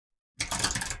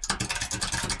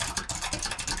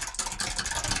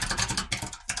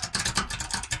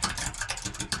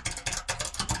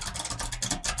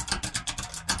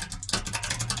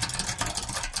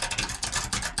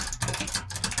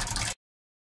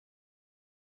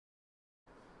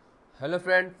Hello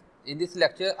friends, in this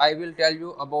lecture I will tell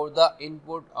you about the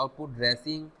input output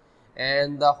dressing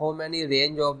and the how many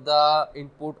range of the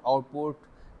input output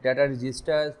data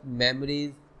registers,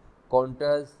 memories,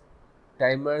 counters,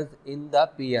 timers in the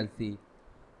PLC.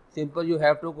 Simple, you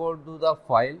have to go to the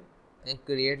file and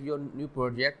create your new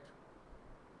project.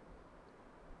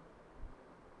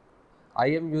 I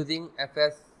am using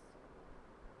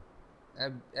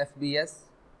FBS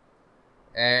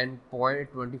and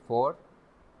point 24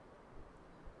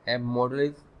 and model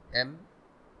is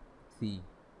MC.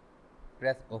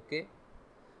 Press OK.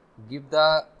 Give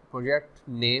the project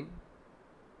name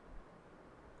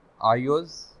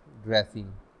IO's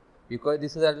dressing, because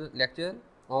this is a lecture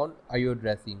on IO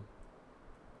dressing.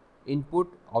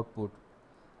 Input output,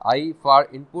 I for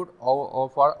input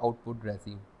or for output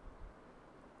dressing.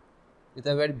 It's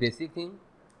a very basic thing.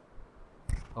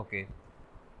 Okay,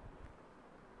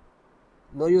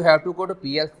 now you have to go to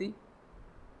PLC,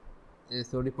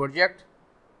 so the project,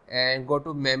 and go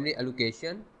to memory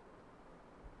allocation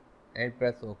and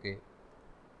press OK.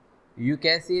 You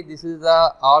can see this is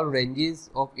the all ranges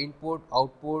of input,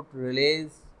 output,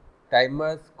 relays,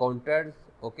 timers, counters.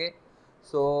 Okay,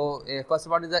 so first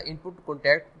one is the input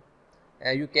contact.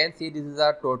 You can see this is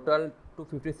a total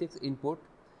 256 input,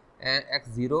 and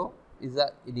x0 is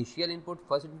the initial input,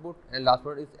 first input, and last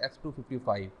one is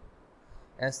x255.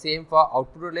 And same for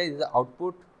output relay is the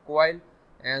output coil,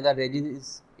 and the range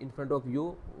is in front of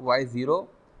you, y0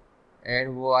 and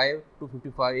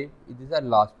y255. This is the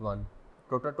last one,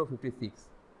 total 256.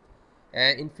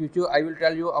 And in future I will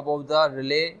tell you about the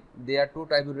relay. There are two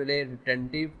types of relay,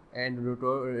 retentive and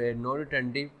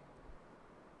non-retentive,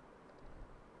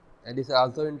 and this is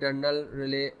also internal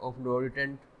relay of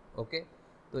no-retent. Okay,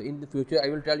 so in the future I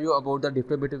will tell you about the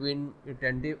difference between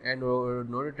retentive and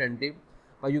non-retentive,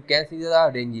 but you can see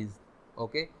the ranges.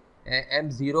 Okay, and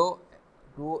M0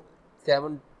 to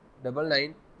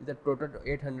 799 is the total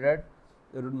 800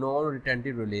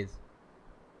 non-retentive relays.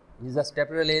 These are step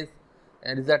relays,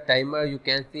 and this is a timer. You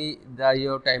can see that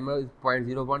your timer is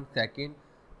 0.01 second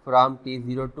from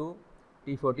T0 to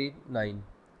T49.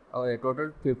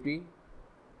 Total 50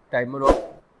 timer of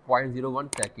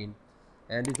 0.01 second,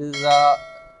 and this is a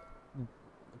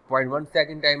 0.1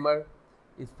 second timer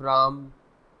is from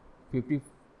 50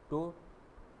 to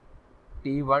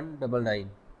T199.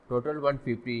 Total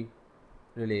 150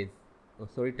 relays.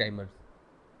 Timers.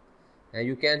 And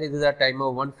you can see this is a timer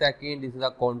of 1 second. This is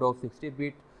a count of 60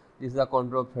 bit. This is a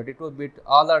count of 32 bit.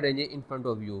 All are ranging in front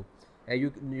of you, and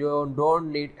you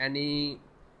don't need any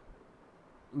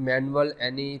manual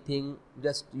anything.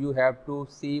 Just you have to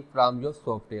see from your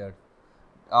software.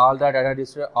 All the data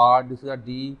register are, this is a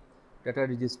D data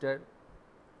register.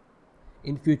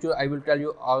 In future I will tell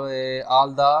you all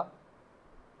the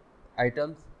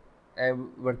items and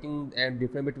working and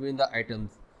difference between the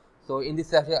items. So in this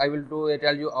session I will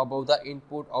tell you about the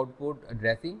input output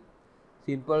addressing.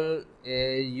 Simple,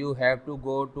 you have to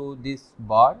go to this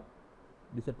bar.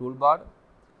 This is a toolbar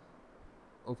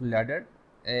of ladder,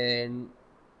 and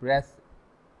press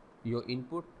your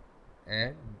input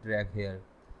and drag here,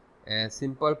 and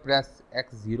simple press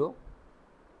X0.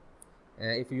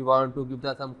 If you want to give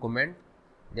some comment,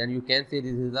 then you can say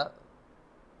this is the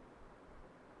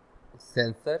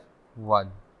sensor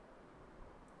 1.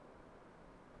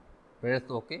 Press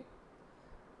OK,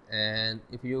 and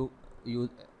if you use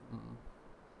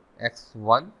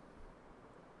X1,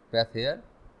 press here,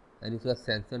 and this is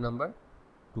sensor number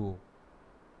 2.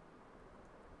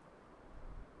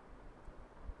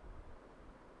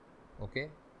 Okay,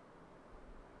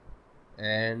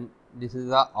 and this is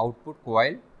the output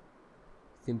coil.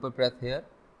 Simple press here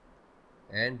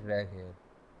and drag here,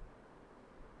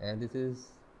 and this is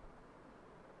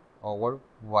over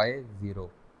Y0,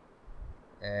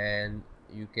 and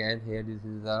you can hear this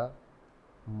is the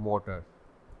motor,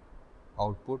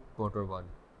 output motor 1.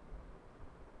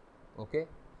 Okay,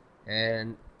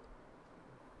 and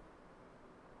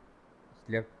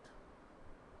select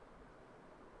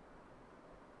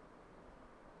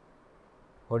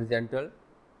horizontal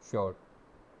short.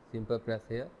 Simple press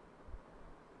here,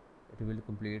 it will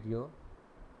complete your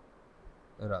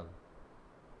run.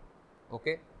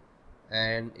 Okay,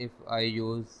 and if I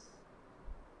use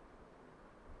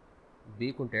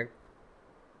B contact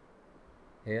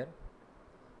here,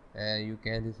 and you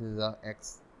can, this is a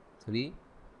X3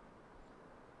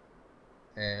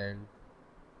 and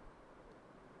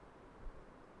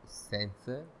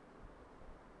sensor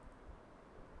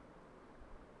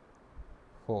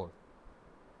 4,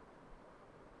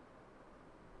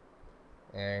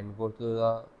 and go to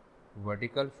the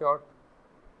vertical shot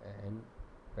and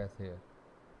press here.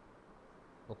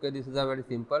 Okay, this is a very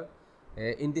simple.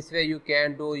 In this way you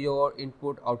can do your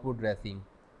input output tracing.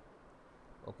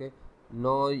 Okay,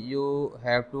 now you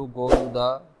have to go to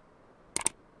the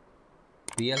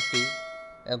PLC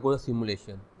and go to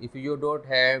simulation. If you don't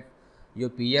have your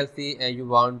PLC and you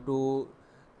want to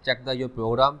check your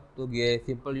program, to get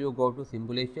simple, you go to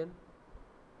simulation.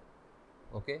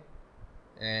 Okay,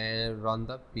 and run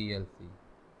the PLC.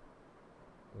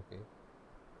 Okay,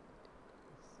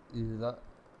 this is the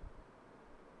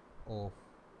off.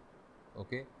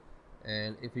 Okay,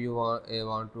 and if you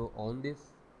want to on this,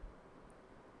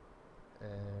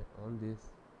 and on this,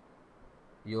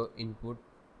 your input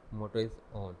motor is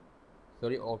on,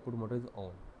 sorry, output motor is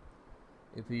on.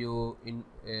 If you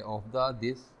off the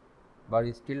this, but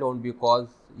it's still on because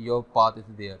your path is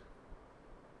there.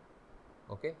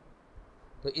 Okay,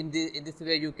 so in this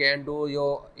way you can do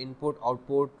your input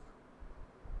output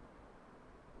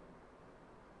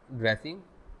dressing.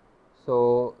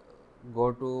 So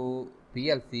go to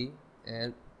PLC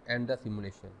and end the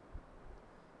simulation,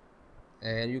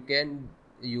 and you can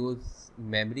use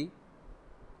memory,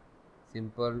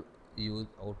 simple, use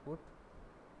output,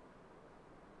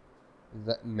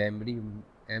 the memory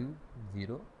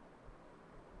M0,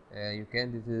 and you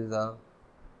can, this is a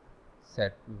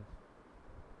set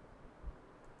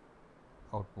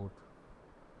output,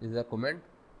 this is a command,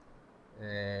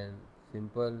 and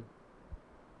simple,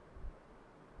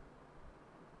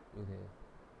 okay,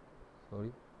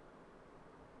 sorry,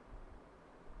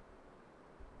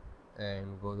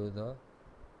 and go to the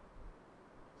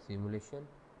simulation,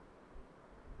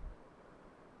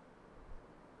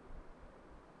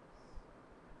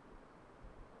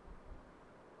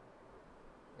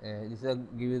 and this will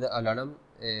give you the alarm.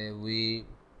 We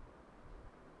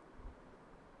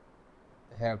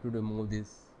have to remove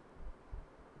this.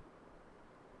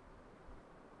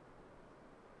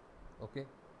 Okay,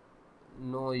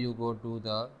 now you go to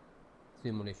the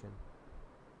simulation.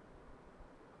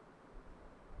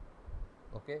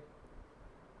 Okay,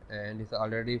 and it's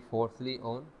already forcefully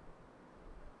on.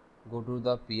 Go to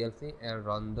the PLC and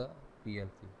run the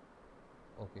PLC.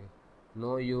 Okay,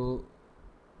 now you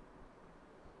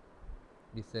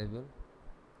disable,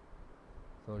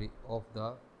 sorry, off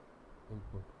the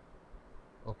input.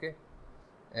 Okay,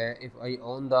 and if I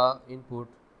on the input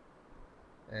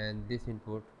and this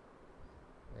input,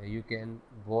 you can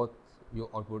both, your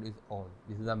output is on.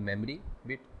 This is a memory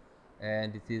bit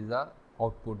and this is the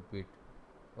output bit.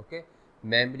 Okay,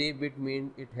 memory bit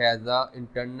means it has the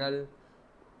internal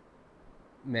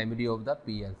memory of the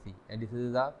PLC, and this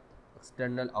is the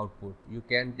external output you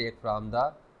can take from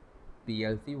the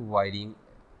PLC wiring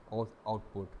of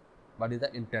output, but is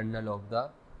the internal of the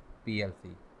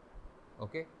PLC.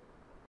 Okay,